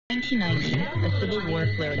1990, a civil war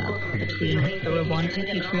flared up between the Rwandan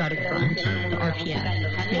Patriotic Front, the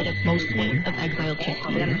RPF, made up mostly of exiled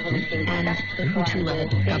Tutsis, and the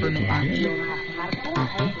Hutu-led government army.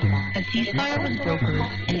 A ceasefire was brokered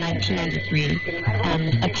in 1993,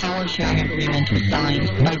 and a power-sharing agreement was signed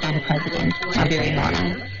by then-President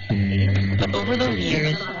Habyarimana. But over those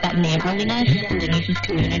years, that neighborliness in Denise's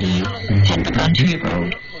community had begun to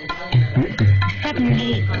erode.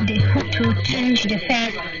 Suddenly, the Hutu changed the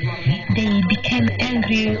face. They became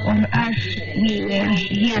angry on us. We were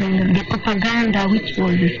hearing the propaganda which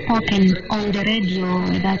was spoken on the radio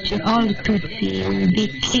that all Tutsi will be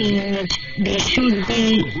killed. They should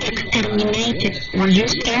be exterminated. Were you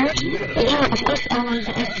scared? Yeah, of course I was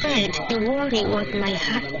afraid. The worry was my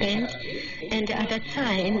husband. And at that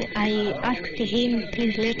time, I asked him,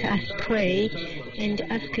 please let us pray and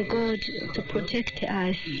ask God to protect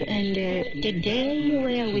us. And the day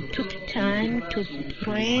where we took time to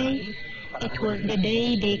pray, it was the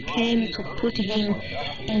day they came to put him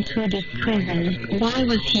into the prison. Why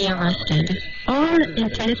was he arrested? All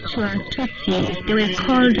intellectual Tutsis, they were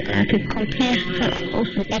called to compare of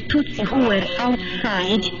the Tutsi who were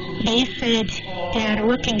outside. They said they are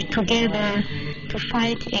working together to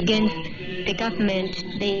fight against the government.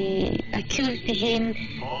 They accused him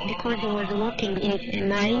because he was working in a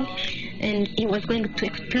mine and he was going to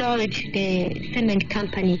exploit the cement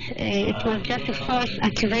company. It was just a false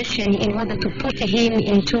accusation in order to put him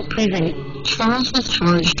into prison. Charles was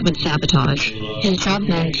charged with sabotage. His job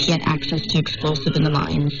meant he had access to explosive in the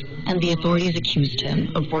mines, and the authorities accused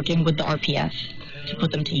him of working with the RPF to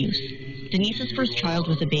put them to use. Denise's first child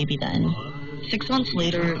was a baby then. 6 months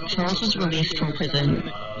later, Charles was released from prison,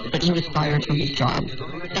 but he was fired from his job.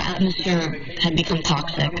 The atmosphere had become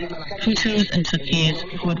toxic. Hutus and Tutsis,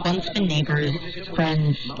 who had once been neighbors,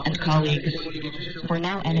 friends, and colleagues, were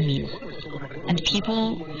now enemies, and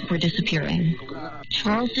people were disappearing.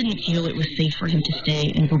 Charles didn't feel it was safe for him to stay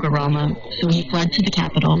in Bugarama, so he fled to the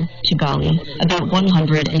capital, Kigali, about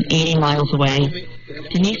 180 miles away.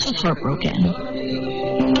 Denise was heartbroken.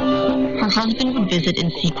 Her husband would visit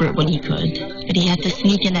in secret when he could, but he had to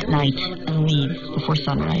sneak in at night and leave before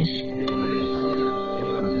sunrise.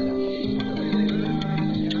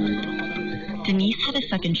 Denise had a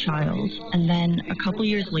second child, and then, a couple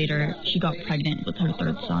years later, she got pregnant with her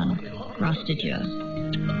third son, Rastidia.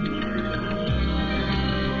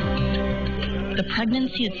 The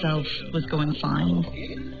pregnancy itself was going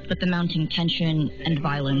fine, but the mounting tension and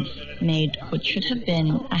violence made what should have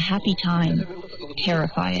been a happy time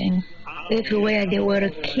terrifying. Everywhere they were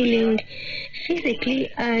killing. Physically,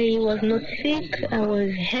 I was not sick, I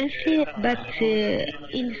was healthy, but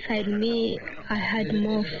inside me, I had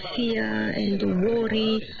more fear and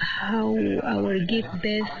worry how I will give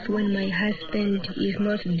birth when my husband is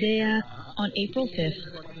not there. On April 5th,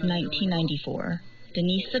 1994,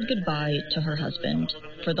 Denise said goodbye to her husband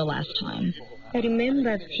for the last time. I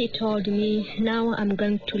remember he told me, now I'm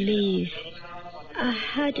going to leave. I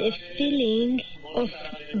had a feeling of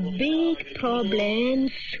big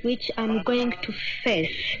problems which I'm going to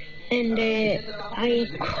face. And I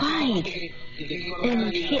cried.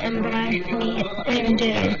 And he embraced me, and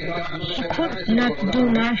he could not do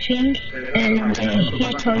nothing. And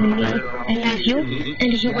he told me, I love you,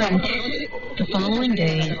 and he went. The following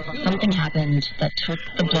day, something happened that took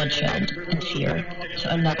the bloodshed and fear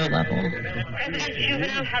to another level. President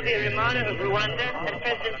Juvenal Habyarimana of Rwanda and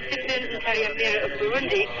President Cyprian Ntaryamira of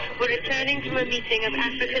Burundi were returning from a meeting of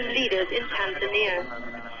African leaders in Tanzania.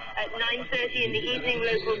 At 9:30 in the evening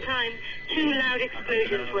local time, 2 loud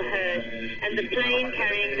explosions were heard, and the plane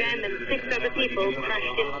carrying them and 6 other people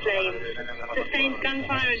crashed in flames. Sustained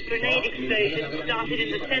gunfire and grenade explosions started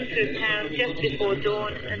in the center of town just before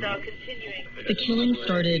dawn and are continuing. The killing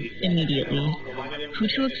started immediately.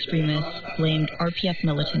 Hutu extremists blamed RPF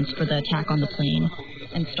militants for the attack on the plane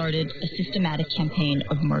and started a systematic campaign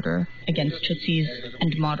of murder against Tutsis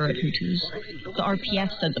and moderate Hutus. The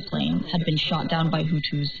RPF said the plane had been shot down by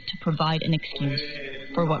Hutus to provide an excuse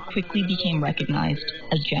for what quickly became recognized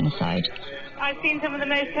as genocide. I've seen some of the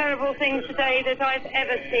most terrible things today that I've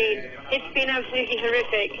ever seen. It's been absolutely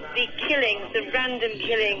horrific. The killings, the random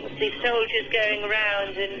killings, the soldiers going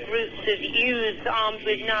around in groups of youths armed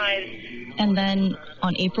with knives. And then,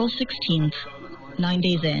 on April 16th, 9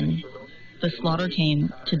 days in, the slaughter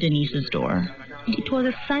came to Denise's door. It was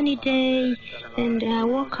a sunny day, and I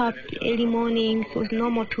woke up early morning. It was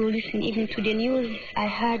normal to listen even to the news. I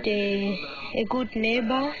had a good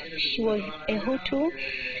neighbor. She was a Hutu.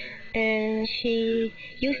 And she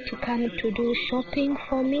used to come to do shopping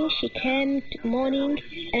for me. She came morning,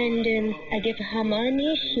 and I gave her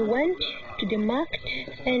money. She went to the market,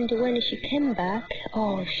 and when she came back,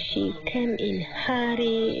 she came in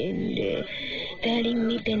hurry and telling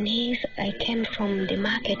me, Denise, I came from the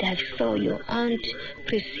market. I saw your aunt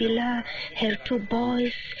Priscilla, her two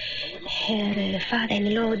boys, her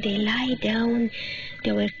father-in-law. They lie down.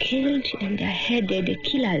 They were killed, and I heard the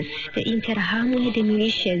killers, the Interhamwe, the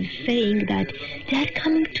militias, saying that they are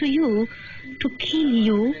coming to you to kill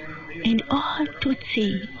you and all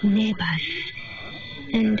Tutsi neighbors.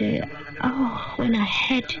 And when I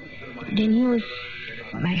heard the news,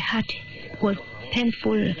 my heart was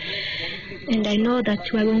painful, and I know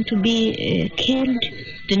that we are going to be killed.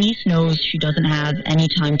 Denise knows she doesn't have any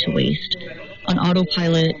time to waste. On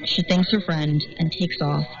autopilot, she thanks her friend and takes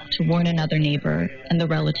off to warn another neighbor and the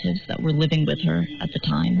relatives that were living with her at the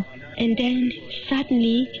time. And then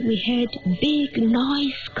suddenly we heard big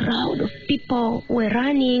noise, crowd of people were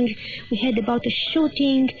running. We heard about a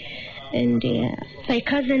shooting, and my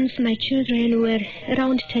cousins, my children were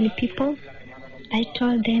around 10 people. I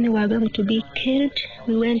told them we were going to be killed.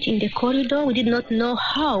 We went in the corridor. We did not know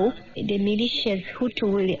how the militias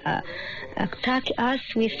Hutu will attack us.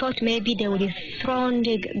 We thought maybe they would have thrown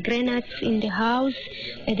the grenades in the house.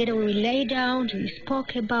 And then we lay down. We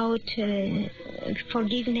spoke about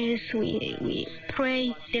forgiveness. We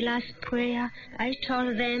prayed the last prayer. I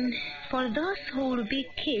told them, for those who will be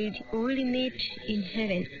killed, we will meet in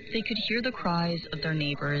heaven. They could hear the cries of their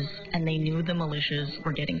neighbors, and they knew the militias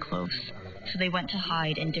were getting close. So they went to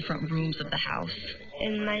hide in different rooms of the house.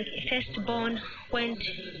 And my firstborn went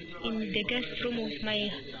in the guest room with my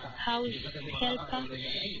house helper,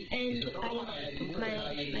 and I took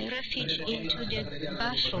my refuge into the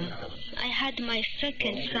bathroom. I had my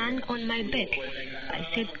second son on my back. I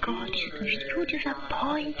said, God, you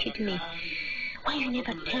disappointed me. Why you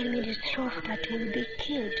never tell me the truth that we'll be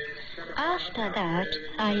killed? After that,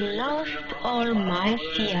 I lost all my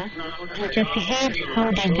fear. I just heard how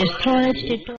they destroyed the door.